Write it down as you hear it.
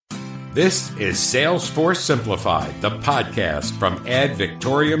This is Salesforce Simplified, the podcast from Ad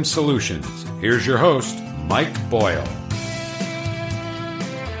Victoriam Solutions. Here's your host, Mike Boyle.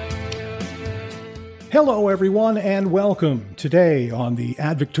 Hello, everyone, and welcome. Today on the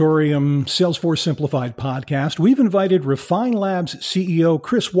Ad Victoriam Salesforce Simplified podcast, we've invited Refine Labs CEO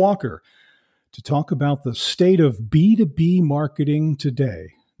Chris Walker to talk about the state of B2B marketing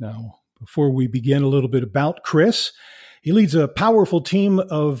today. Now, before we begin, a little bit about Chris. He leads a powerful team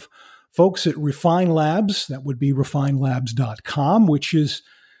of folks at Refine Labs, that would be refinelabs.com, which is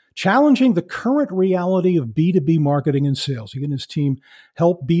challenging the current reality of B2B marketing and sales. He and his team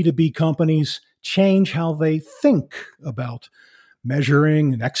help B2B companies change how they think about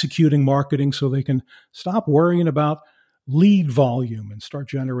measuring and executing marketing so they can stop worrying about lead volume and start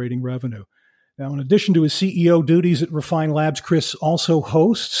generating revenue. Now, in addition to his CEO duties at Refine Labs, Chris also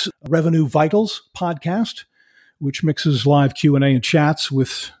hosts Revenue Vitals podcast, which mixes live Q&A and chats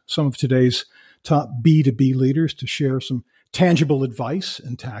with some of today's top B2B leaders to share some tangible advice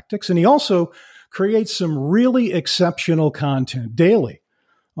and tactics. And he also creates some really exceptional content daily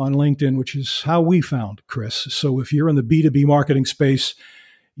on LinkedIn, which is how we found Chris. So if you're in the B2B marketing space,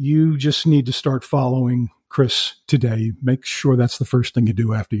 you just need to start following Chris today. Make sure that's the first thing you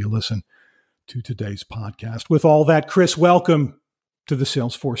do after you listen to today's podcast. With all that, Chris, welcome to the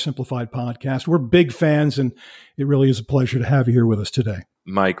Salesforce Simplified podcast. We're big fans, and it really is a pleasure to have you here with us today.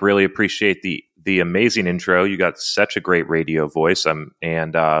 Mike, really appreciate the amazing intro. You got such a great radio voice,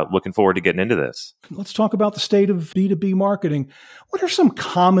 and looking forward to getting into this. Let's talk about the state of B2B marketing. What are some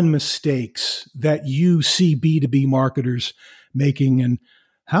common mistakes that you see B2B marketers making, and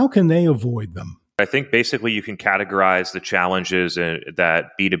how can they avoid them? I think basically you can categorize the challenges that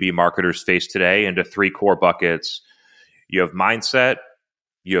B2B marketers face today into three core buckets. You have mindset,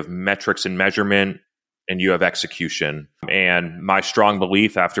 you have metrics and measurement, and you have execution. And my strong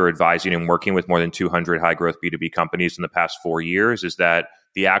belief after advising and working with more than 200 high-growth B2B companies in the past 4 years is that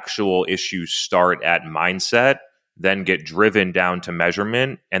the actual issues start at mindset, then get driven down to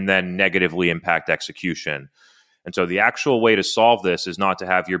measurement, and then negatively impact execution. And so the actual way to solve this is not to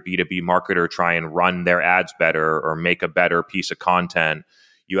have your B2B marketer try and run their ads better or make a better piece of content.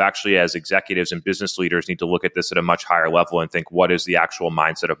 You actually, as executives and business leaders, need to look at this at a much higher level and think, what is the actual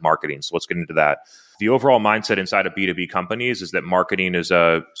mindset of marketing? So let's get into that. The overall mindset inside of B2B companies is that marketing is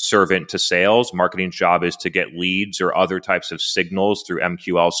a servant to sales. Marketing's job is to get leads or other types of signals through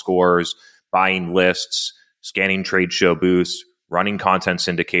MQL scores, buying lists, scanning trade show booths, running content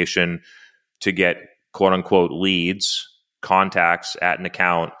syndication to get quote unquote leads, contacts at an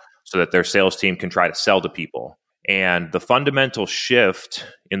account so that their sales team can try to sell to people. And the fundamental shift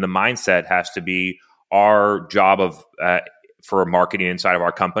in the mindset has to be our job for marketing inside of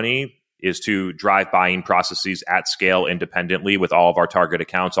our company is to drive buying processes at scale independently with all of our target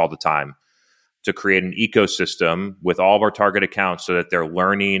accounts all the time, to create an ecosystem with all of our target accounts so that they're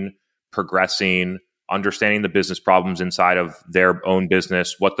learning, progressing, understanding the business problems inside of their own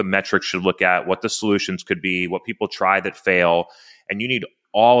business, what the metrics should look at, what the solutions could be, what people try that fail. And you need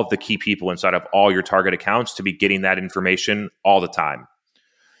all of the key people inside of all your target accounts to be getting that information all the time.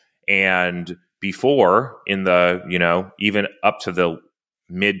 And before, in the, even up to the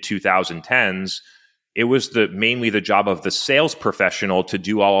mid 2010s, it was mainly the job of the sales professional to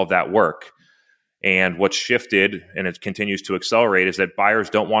do all of that work. And what's shifted, and it continues to accelerate, is that buyers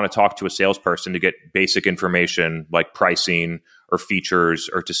don't want to talk to a salesperson to get basic information like pricing or features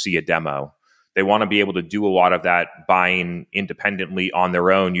or to see a demo. They want to be able to do a lot of that buying independently on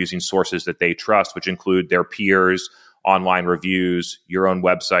their own using sources that they trust, which include their peers, online reviews, your own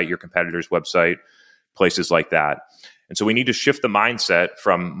website, your competitor's website, places like that. And so we need to shift the mindset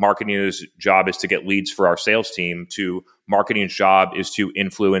from marketing's job is to get leads for our sales team to marketing's job is to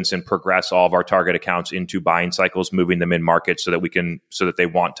influence and progress all of our target accounts into buying cycles, moving them in market so that they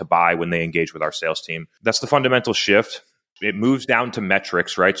want to buy when they engage with our sales team. That's the fundamental shift. It moves down to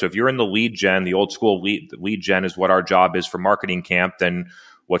metrics, right? So if you're in the lead gen, the old school lead gen is what our job is for marketing camp, then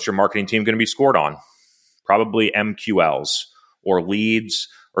what's your marketing team going to be scored on? Probably MQLs or leads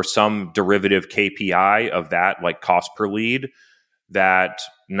or some derivative KPI of that, like cost per lead.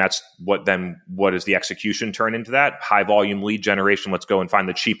 And that's what does the execution turn into that? High volume lead generation. Let's go and find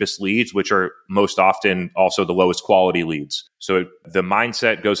the cheapest leads, which are most often also the lowest quality leads. So the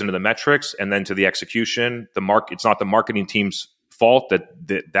mindset goes into the metrics and then to the execution. It's not the marketing team's fault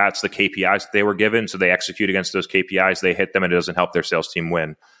that's the KPIs that they were given. So they execute against those KPIs, they hit them, and it doesn't help their sales team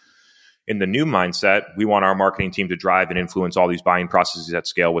win. In the new mindset, we want our marketing team to drive and influence all these buying processes at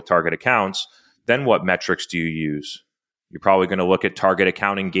scale with target accounts. Then what metrics do you use? You're probably going to look at target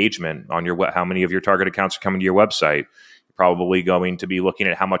account engagement on how many of your target accounts are coming to your website. You're probably going to be looking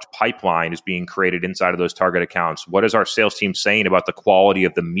at how much pipeline is being created inside of those target accounts. What is our sales team saying about the quality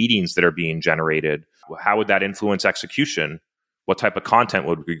of the meetings that are being generated? How would that influence execution? What type of content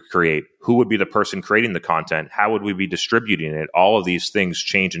would we create? Who would be the person creating the content? How would we be distributing it? All of these things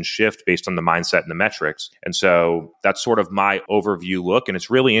change and shift based on the mindset and the metrics. And so that's sort of my overview look. And it's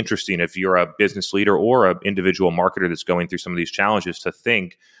really interesting if you're a business leader or an individual marketer that's going through some of these challenges to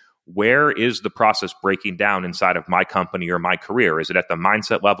think, where is the process breaking down inside of my company or my career? Is it at the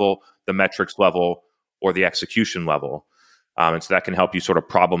mindset level, the metrics level, or the execution level? And so that can help you sort of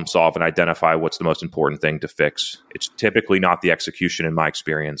problem solve and identify what's the most important thing to fix. It's typically not the execution in my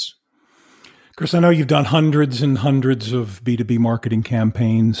experience. Chris, I know you've done hundreds and hundreds of B2B marketing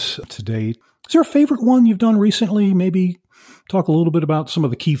campaigns to date. Is there a favorite one you've done recently? Maybe talk a little bit about some of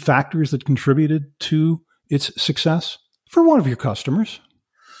the key factors that contributed to its success for one of your customers.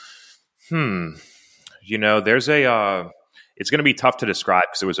 There's it's going to be tough to describe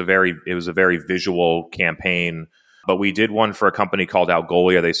because it was a very visual campaign. But we did one for a company called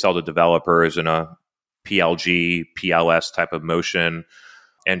Algolia. They sell to developers in a PLG, PLS type of motion.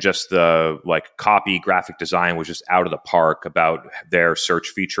 And just the copy graphic design was just out of the park about their search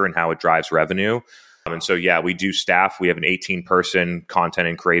feature and how it drives revenue. And so, we do staff. We have an 18-person content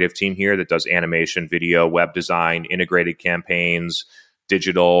and creative team here that does animation, video, web design, integrated campaigns,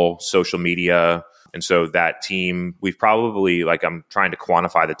 digital, social media. And so that team, we've probably, I'm trying to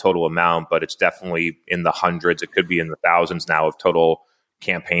quantify the total amount, but it's definitely in the hundreds. It could be in the thousands now of total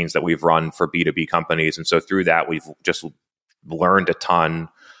campaigns that we've run for B2B companies. And so through that, we've just learned a ton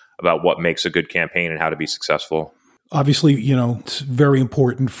about what makes a good campaign and how to be successful. Obviously, it's very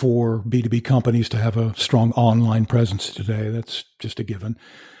important for B2B companies to have a strong online presence today. That's just a given.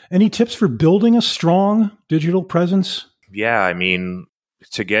 Any tips for building a strong digital presence? Yeah, I mean,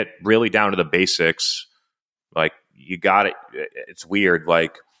 to get really down to the basics, you got it. It's weird.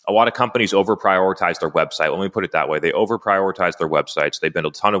 A lot of companies over prioritize their website. Let me put it that way. They over prioritize their websites. They build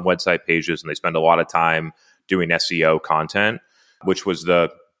a ton of website pages and they spend a lot of time doing SEO content, which was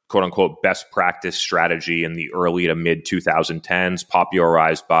the quote unquote best practice strategy in the early to mid 2010s,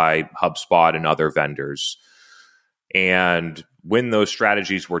 popularized by HubSpot and other vendors. And when those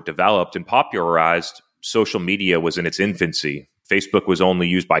strategies were developed and popularized, social media was in its infancy. Facebook was only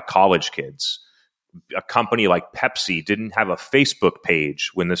used by college kids. A company like Pepsi didn't have a Facebook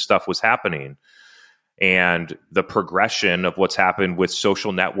page when this stuff was happening. And the progression of what's happened with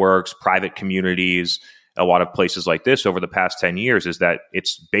social networks, private communities, a lot of places like this over the past 10 years is that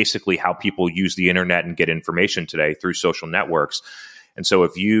it's basically how people use the internet and get information today through social networks. And so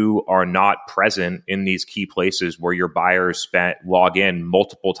if you are not present in these key places where your buyers log in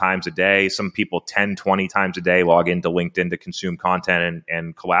multiple times a day, some people 10, 20 times a day log into LinkedIn to consume content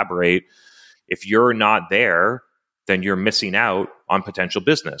and collaborate. If you're not there, then you're missing out on potential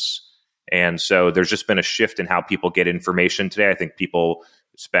business. And so there's just been a shift in how people get information today. I think people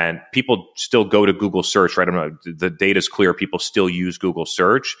still go to Google search, right? I don't know, the data's clear. People still use Google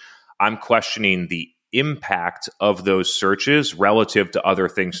search. I'm questioning the impact of those searches relative to other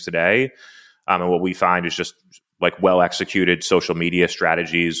things today. And what we find is just well executed social media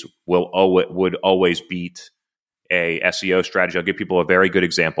strategies would always beat a SEO strategy. I'll give people a very good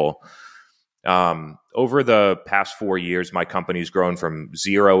example. Over the past 4 years, my company's grown from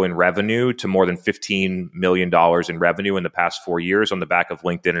zero in revenue to more than $15 million in revenue in the past 4 years on the back of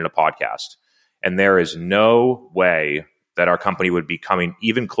LinkedIn and a podcast. And there is no way that our company would be coming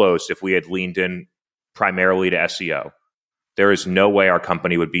even close if we had leaned in primarily to SEO. There is no way our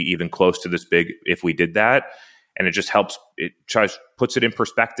company would be even close to this big if we did that. And it just helps, puts it in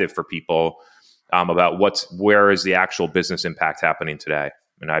perspective for people about where is the actual business impact happening today.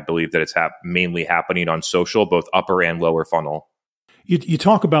 And I believe that it's mainly happening on social, both upper and lower funnel. You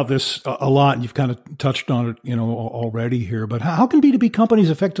talk about this a lot, and you've kind of touched on it, already here. But how can B2B companies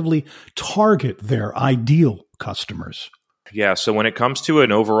effectively target their ideal customers? Yeah, so when it comes to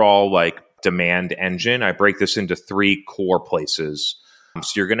an overall demand engine, I break this into three core places.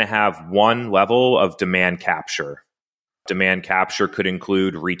 So you're going to have one level of demand capture. Demand capture could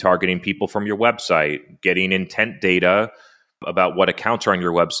include retargeting people from your website, getting intent data about what accounts are on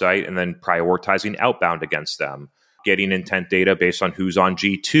your website, and then prioritizing outbound against them. Getting intent data based on who's on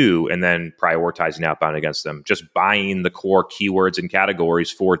G2 and then prioritizing outbound against them. Just buying the core keywords and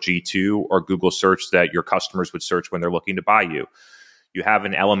categories for G2 or Google search that your customers would search when they're looking to buy you. You have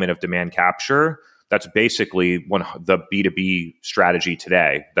an element of demand capture. That's basically the B2B strategy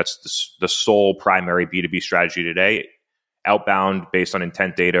today. That's the sole primary B2B strategy today. Outbound based on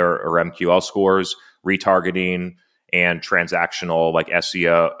intent data or MQL scores, retargeting, and transactional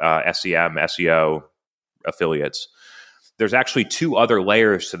SEO, SEM, SEO affiliates. there's actually two other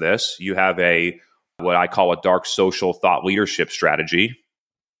layers to this. You have what I call a dark social thought leadership strategy,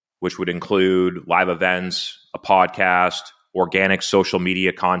 which would include live events, a podcast, organic social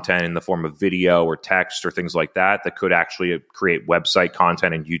media content in the form of video or text or things like that could actually create website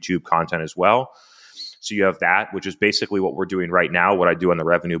content and YouTube content as well. So you have that, which is basically what we're doing right now, what I do on the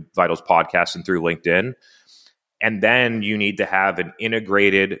Revenue Vitals podcast and through LinkedIn. And then you need to have an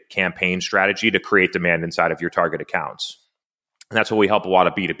integrated campaign strategy to create demand inside of your target accounts. And that's what we help a lot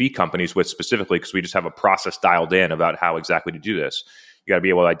of B2B companies with specifically, because we just have a process dialed in about how exactly to do this. You got to be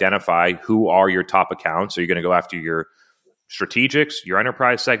able to identify who are your top accounts. So you're going to go after your strategics, your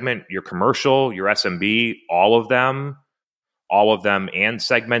enterprise segment, your commercial, your SMB, all of them, and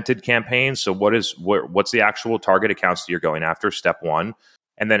segmented campaigns. So what's the actual target accounts that you're going after? Step one.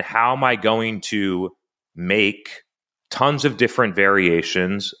 And then how am I going to make tons of different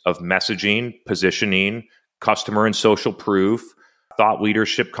variations of messaging, positioning, customer and social proof, thought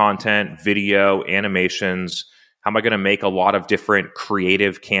leadership content, video, animations? How am I going to make a lot of different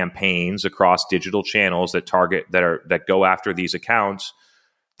creative campaigns across digital channels that go after these accounts,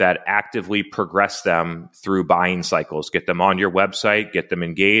 that actively progress them through buying cycles, get them on your website, get them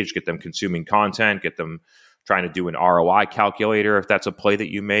engaged, get them consuming content, get them trying to do an ROI calculator if that's a play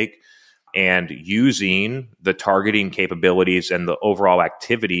that you make, and using the targeting capabilities and the overall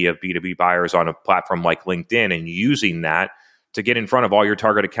activity of B2B buyers on a platform like LinkedIn, and using that to get in front of all your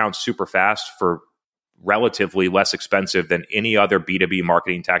target accounts super fast for relatively less expensive than any other B2B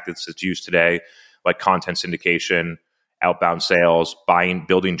marketing tactics that's used today, like content syndication, outbound sales,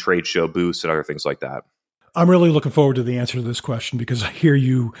 building trade show booths, and other things like that. I'm really looking forward to the answer to this question because I hear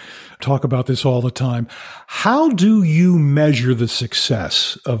you talk about this all the time. How do you measure the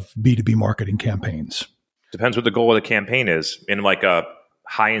success of B2B marketing campaigns? Depends what the goal of the campaign is. In like a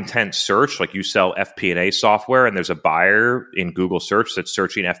high intent search, like you sell FP&A software and there's a buyer in Google search that's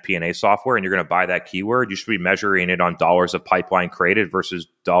searching FP&A software and you're going to buy that keyword, you should be measuring it on dollars of pipeline created versus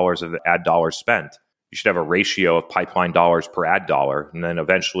dollars of ad dollars spent. You should have a ratio of pipeline dollars per ad dollar. And then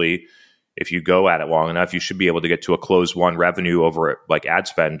eventually, if you go at it long enough, you should be able to get to a close one revenue over like ad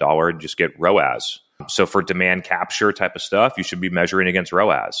spend dollar and just get ROAS. So for demand capture type of stuff, you should be measuring against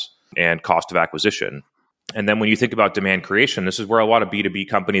ROAS and cost of acquisition. And then when you think about demand creation, this is where a lot of B2B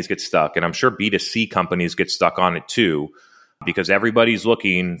companies get stuck. And I'm sure B2C companies get stuck on it too, because everybody's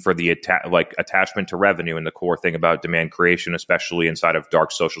looking for the attachment to revenue. And the core thing about demand creation, especially inside of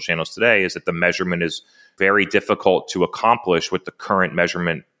dark social channels today, is that the measurement is very difficult to accomplish with the current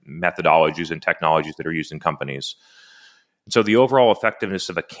measurement methodologies and technologies that are used in companies. So the overall effectiveness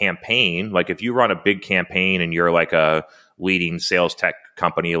of a campaign, like if you run a big campaign and you're like a leading sales tech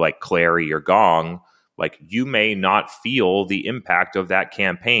company like Clary or Gong, like you may not feel the impact of that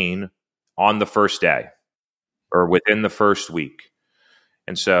campaign on the first day or within the first week.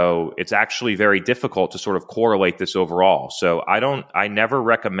 And so it's actually very difficult to sort of correlate this overall. So I never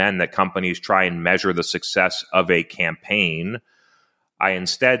recommend that companies try and measure the success of a campaign. I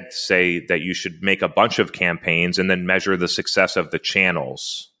instead say that you should make a bunch of campaigns and then measure the success of the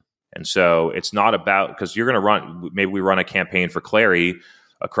channels. And so it's not about, because you're going to maybe we run a campaign for Clary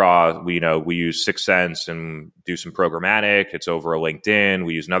across, we use 6 Sense and do some programmatic. It's over a LinkedIn.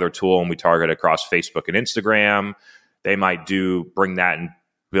 We use another tool and we target across Facebook and Instagram. They might bring that and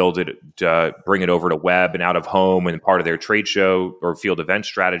build it, bring it over to web and out of home and part of their trade show or field event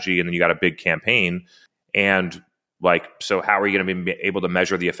strategy. And then you got a big campaign. And so how are you going to be able to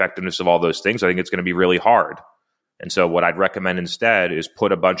measure the effectiveness of all those things? I think it's going to be really hard. And so what I'd recommend instead is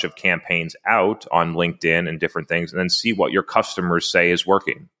put a bunch of campaigns out on LinkedIn and different things and then see what your customers say is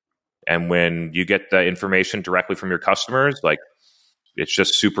working. And when you get the information directly from your customers, it's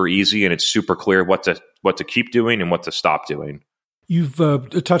just super easy and it's super clear what to keep doing and what to stop doing. You've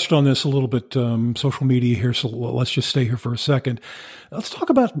touched on this a little bit, social media here, so let's just stay here for a second. Let's talk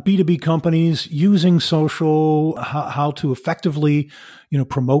about B2B companies using social, how to effectively,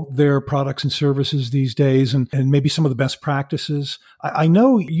 promote their products and services these days, and maybe some of the best practices. I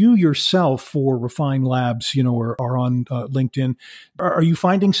know you yourself for Refine Labs, are on LinkedIn. Are you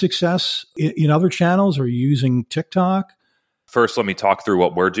finding success in other channels? Are you using TikTok? First, let me talk through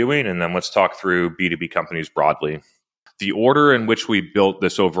what we're doing, and then let's talk through B2B companies broadly. The order in which we built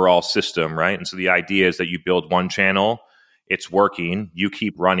this overall system, right? And so the idea is that you build one channel, it's working, you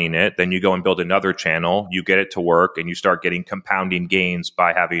keep running it, then you go and build another channel, you get it to work, and you start getting compounding gains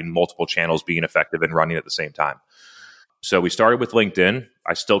by having multiple channels being effective and running at the same time. So we started with LinkedIn.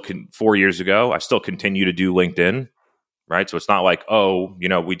 4 years ago, I still continue to do LinkedIn, right? So it's not like,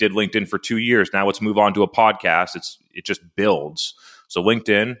 we did LinkedIn for 2 years, now let's move on to a podcast. It just builds. So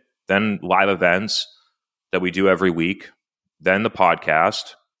LinkedIn, then live events that we do every week, then the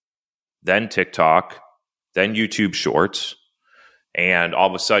podcast, then TikTok, then YouTube Shorts. And all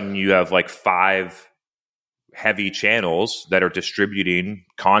of a sudden you have like 5 heavy channels that are distributing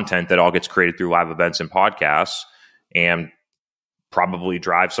content that all gets created through live events and podcasts, and probably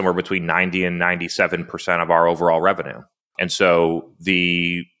drive somewhere between 90 and 97% of our overall revenue. And so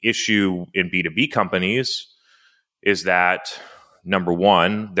the issue in B2B companies is that, number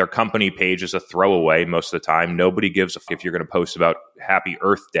one, their company page is a throwaway most of the time. Nobody gives a f if you're going to post about Happy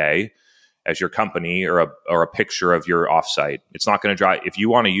Earth Day as your company or a picture of your offsite. It's not going to drive. If you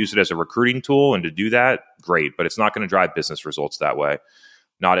want to use it as a recruiting tool and to do that, great, but it's not going to drive business results that way,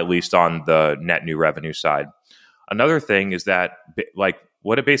 not at least on the net new revenue side. Another thing is that, like,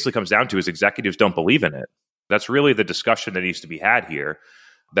 what it basically comes down to is executives don't believe in it. That's really the discussion that needs to be had here,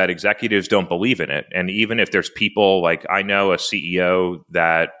 that executives don't believe in it. And even if there's people, like I know a CEO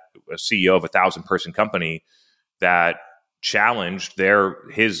of a 1,000-person company that challenged the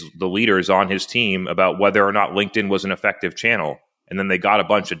leaders on his team about whether or not LinkedIn was an effective channel. And then they got a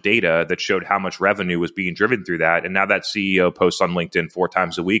bunch of data that showed how much revenue was being driven through that. And now that CEO posts on LinkedIn 4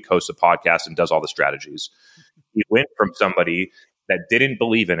 times a week, hosts a podcast, and does all the strategies. He went from somebody that didn't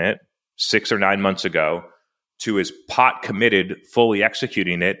believe in it 6 or 9 months ago to is pot committed, fully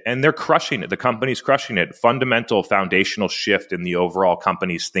executing it, and they're crushing it. The company's crushing it. Fundamental foundational shift in the overall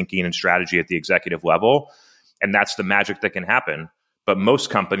company's thinking and strategy at the executive level. And that's the magic that can happen. But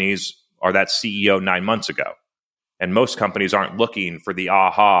most companies are that CEO 9 months ago. And most companies aren't looking for the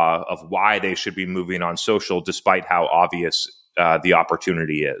aha of why they should be moving on social, despite how obvious the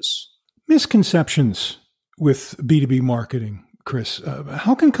opportunity is. Misconceptions with B2B marketing, Chris.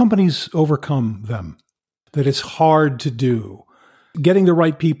 How can companies overcome them? That it's hard to do. Getting the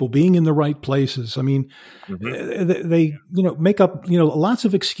right people, being in the right places. I mean, they make up lots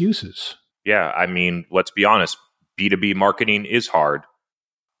of excuses. Yeah, I mean, let's be honest. B2B marketing is hard.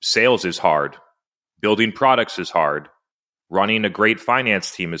 Sales is hard. Building products is hard. Running a great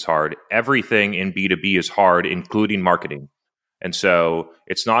finance team is hard. Everything in B2B is hard, including marketing. And so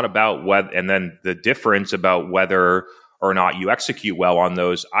it's not about whether, and then the difference about whether or not you execute well on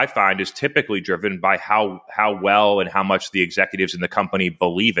those, I find, is typically driven by how well and how much the executives in the company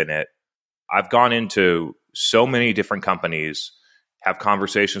believe in it. I've gone into so many different companies, have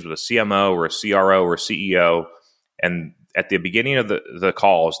conversations with a CMO or a CRO or a CEO, and at the beginning of the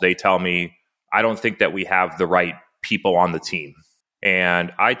calls, they tell me, I don't think that we have the right people on the team.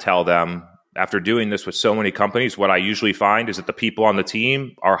 And I tell them, after doing this with so many companies, what I usually find is that the people on the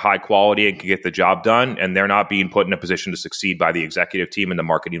team are high quality and can get the job done, and they're not being put in a position to succeed by the executive team and the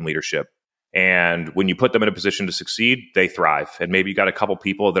marketing leadership. And when you put them in a position to succeed, they thrive. And maybe you got a couple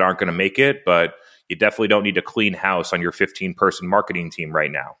people that aren't going to make it, but you definitely don't need to clean house on your 15-person marketing team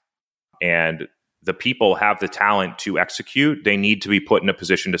right now. And the people have the talent to execute. They need to be put in a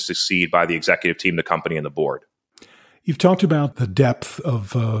position to succeed by the executive team, the company, and the board. You've talked about the depth of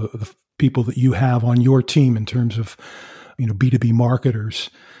the people that you have on your team in terms of B2B marketers.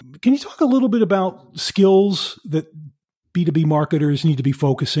 Can you talk a little bit about skills that B2B marketers need to be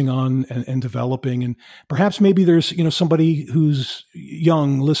focusing on and developing? And perhaps maybe there's somebody who's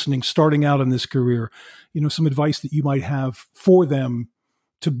young, listening, starting out in this career, some advice that you might have for them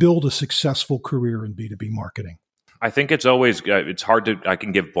to build a successful career in B2B marketing. I think it's hard I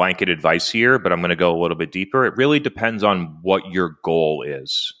can give blanket advice here, but I'm going to go a little bit deeper. It really depends on what your goal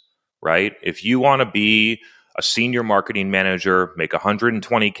is, right? If you want to be a senior marketing manager, make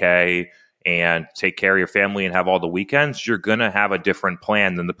 $120K and take care of your family and have all the weekends, you're going to have a different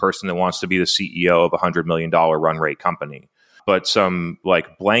plan than the person that wants to be the CEO of a $100 million run rate company. But some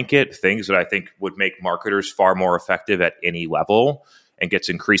like blanket things that I think would make marketers far more effective at any level and gets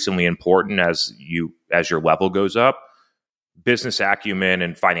increasingly important as your level goes up: business acumen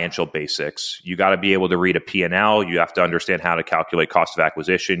and financial basics. You got to be able to read a P&L. You have to understand how to calculate cost of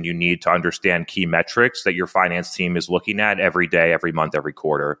acquisition. You need to understand key metrics that your finance team is looking at every day, every month, every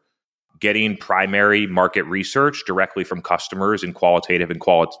quarter. Getting primary market research directly from customers in qualitative and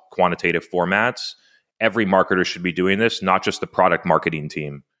quantitative formats. Every marketer should be doing this, not just the product marketing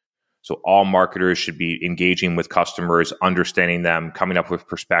team. So all marketers should be engaging with customers, understanding them, coming up with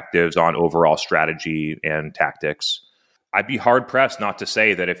perspectives on overall strategy and tactics. I'd be hard pressed not to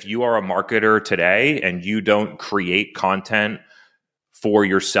say that if you are a marketer today and you don't create content for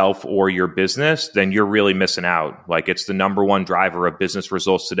yourself or your business, then you're really missing out. Like, it's the number one driver of business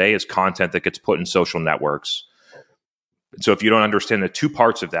results today is content that gets put in social networks. So if you don't understand the two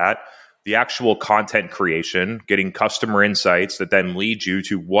parts of that, the actual content creation, getting customer insights that then lead you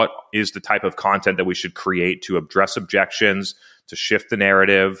to what is the type of content that we should create to address objections, to shift the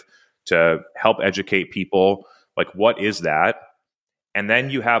narrative, to help educate people, Like, what is that? And then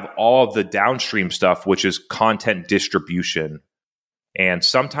you have all of the downstream stuff, which is content distribution. And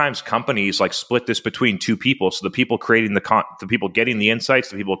sometimes companies like split this between two people. So the people creating the people getting the insights,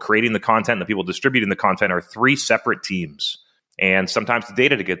 the people creating the content, the people distributing the content are three separate teams. And sometimes the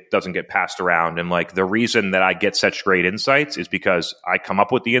data doesn't get passed around. And like the reason that I get such great insights is because I come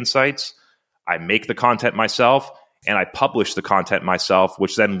up with the insights, I make the content myself, and I publish the content myself,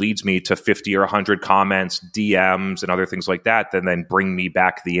 which then leads me to 50 or 100 comments, DMs, and other things like that then bring me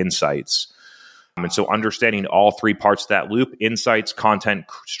back the insights. And so understanding all three parts of that loop, insights, content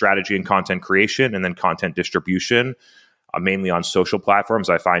strategy and content creation, and then content distribution, mainly on social platforms,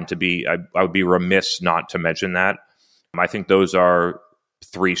 I find to be, I would be remiss not to mention that. I think those are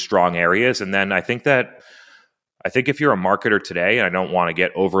three strong areas. And then I think if you're a marketer today, and I don't want to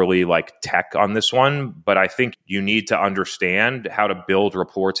get overly like tech on this one, but I think you need to understand how to build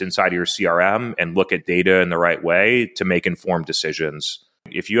reports inside of your CRM and look at data in the right way to make informed decisions.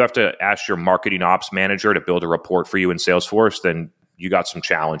 If you have to ask your marketing ops manager to build a report for you in Salesforce, then you got some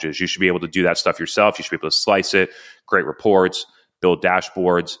challenges. You should be able to do that stuff yourself. You should be able to slice it, create reports, build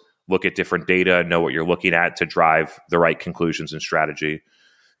dashboards, look at different data, know what you're looking at to drive the right conclusions and strategy.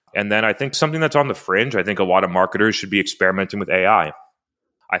 And then I think something that's on the fringe, I think a lot of marketers should be experimenting with AI.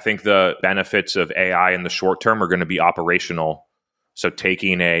 I think the benefits of AI in the short term are going to be operational. So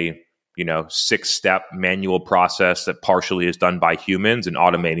taking a 6-step manual process that partially is done by humans and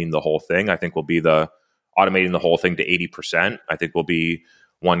automating the whole thing, I think automating the whole thing to 80%, I think will be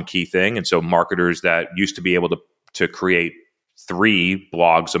one key thing. And so marketers that used to be able to create 3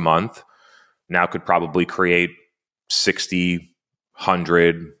 blogs a month now could probably create 60,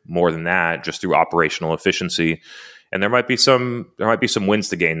 100, more than that, just through operational efficiency. And there might be some wins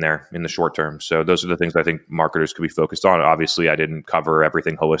to gain there in the short term. So those are the things I think marketers could be focused on. Obviously, I didn't cover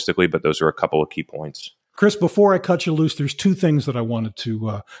everything holistically, but those are a couple of key points. Chris, before I cut you loose, there's 2 things that I wanted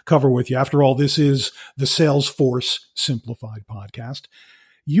to cover with you. After all, this is the Salesforce Simplified podcast.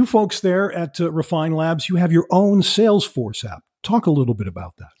 You folks there at Refine Labs, you have your own Salesforce app. Talk a little bit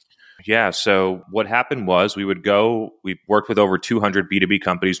about that. Yeah. So what happened was we worked with over 200 B2B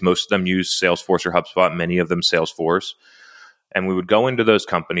companies. Most of them use Salesforce or HubSpot, many of them Salesforce. And we would go into those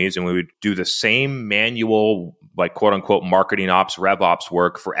companies and we would do the same manual, like quote unquote, marketing ops, rev ops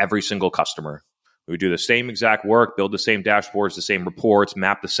work for every single customer. We would do the same exact work, build the same dashboards, the same reports,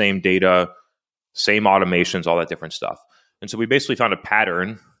 map the same data, same automations, all that different stuff. And so we basically found a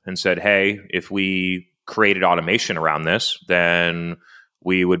pattern and said, hey, if we created automation around this, then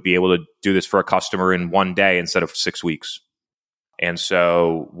we would be able to do this for a customer in 1 day instead of 6 weeks. And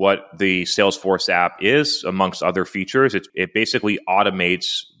so what the Salesforce app is, amongst other features, it basically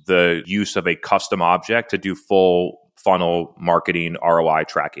automates the use of a custom object to do full funnel marketing ROI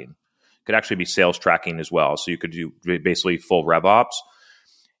tracking. It could actually be sales tracking as well. So you could do basically full rev ops.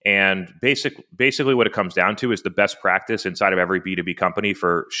 And basically what it comes down to is the best practice inside of every B2B company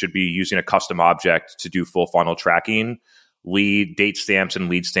should be using a custom object to do full funnel tracking. Date stamps and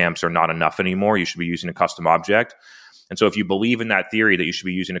lead stamps are not enough anymore. You should be using a custom object. And so if you believe in that theory that you should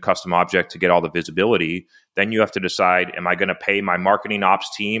be using a custom object to get all the visibility, then you have to decide, am I going to pay my marketing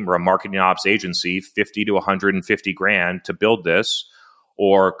ops team or a marketing ops agency 50 to 150 grand to build this?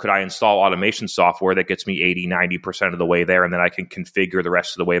 Or could I install automation software that gets me 80, 90% of the way there, and then I can configure the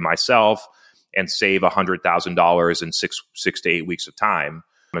rest of the way myself and save $100,000 in 6 to 8 weeks of time?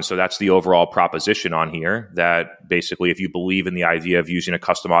 And so that's the overall proposition on here, that basically if you believe in the idea of using a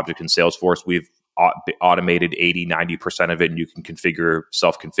custom object in Salesforce, we've automated 80, 90% of it, and you can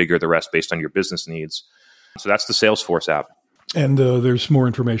self-configure the rest based on your business needs. So that's the Salesforce app. And there's more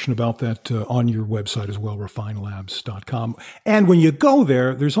information about that on your website as well, refinelabs.com. And when you go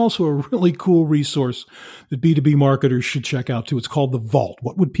there, there's also a really cool resource that B2B marketers should check out too. It's called the Vault.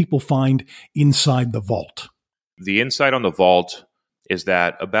 What would people find inside the Vault? The insight on the Vault is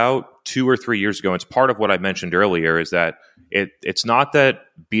that about 2 or 3 years ago, it's part of what I mentioned earlier, is that it's not that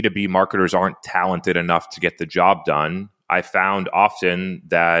B2B marketers aren't talented enough to get the job done. I found often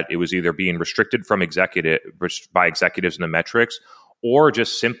that it was either being restricted by executives in the metrics, or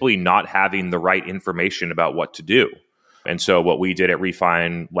just simply not having the right information about what to do. And so what we did at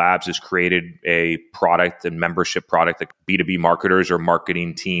Refine Labs is created a product and membership product that B2B marketers or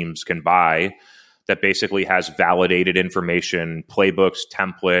marketing teams can buy that basically has validated information, playbooks,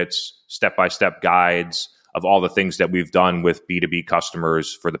 templates, step-by-step guides of all the things that we've done with B2B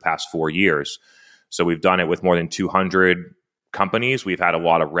customers for the past 4 years. So we've done it with more than 200 companies. We've had a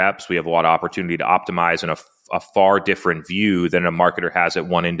lot of reps. We have a lot of opportunity to optimize in a far different view than a marketer has at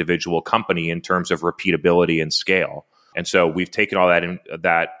one individual company in terms of repeatability and scale. And so we've taken all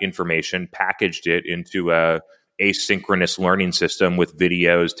that information, packaged it into a asynchronous learning system with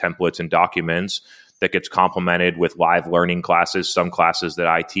videos, templates, and documents that gets complemented with live learning classes, some classes that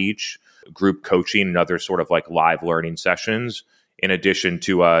I teach, group coaching, and other sort of like live learning sessions, in addition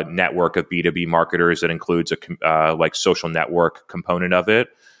to a network of B2B marketers that includes a like social network component of it,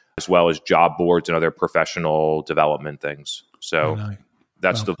 as well as job boards and other professional development things. So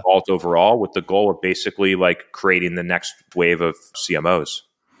that's the vault overall, with the goal of basically like creating the next wave of CMOs.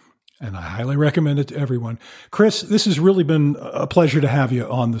 And I highly recommend it to everyone. Chris, this has really been a pleasure to have you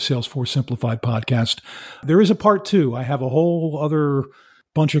on the Salesforce Simplified podcast. There is a part 2. I have a whole other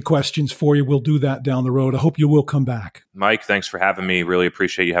bunch of questions for you. We'll do that down the road. I hope you will come back. Mike, thanks for having me. Really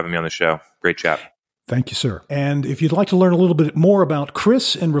appreciate you having me on the show. Great chat. Thank you, sir. And if you'd like to learn a little bit more about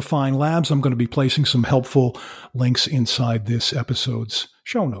Chris and Refine Labs, I'm going to be placing some helpful links inside this episode's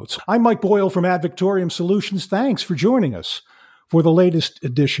show notes. I'm Mike Boyle from Ad Victoriam Solutions. Thanks for joining us for the latest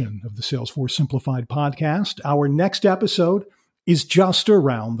edition of the Salesforce Simplified podcast. Our next episode is just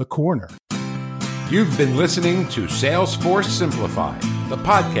around the corner. You've been listening to Salesforce Simplified, the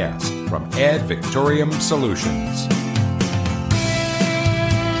podcast from Ad Victoriam Solutions.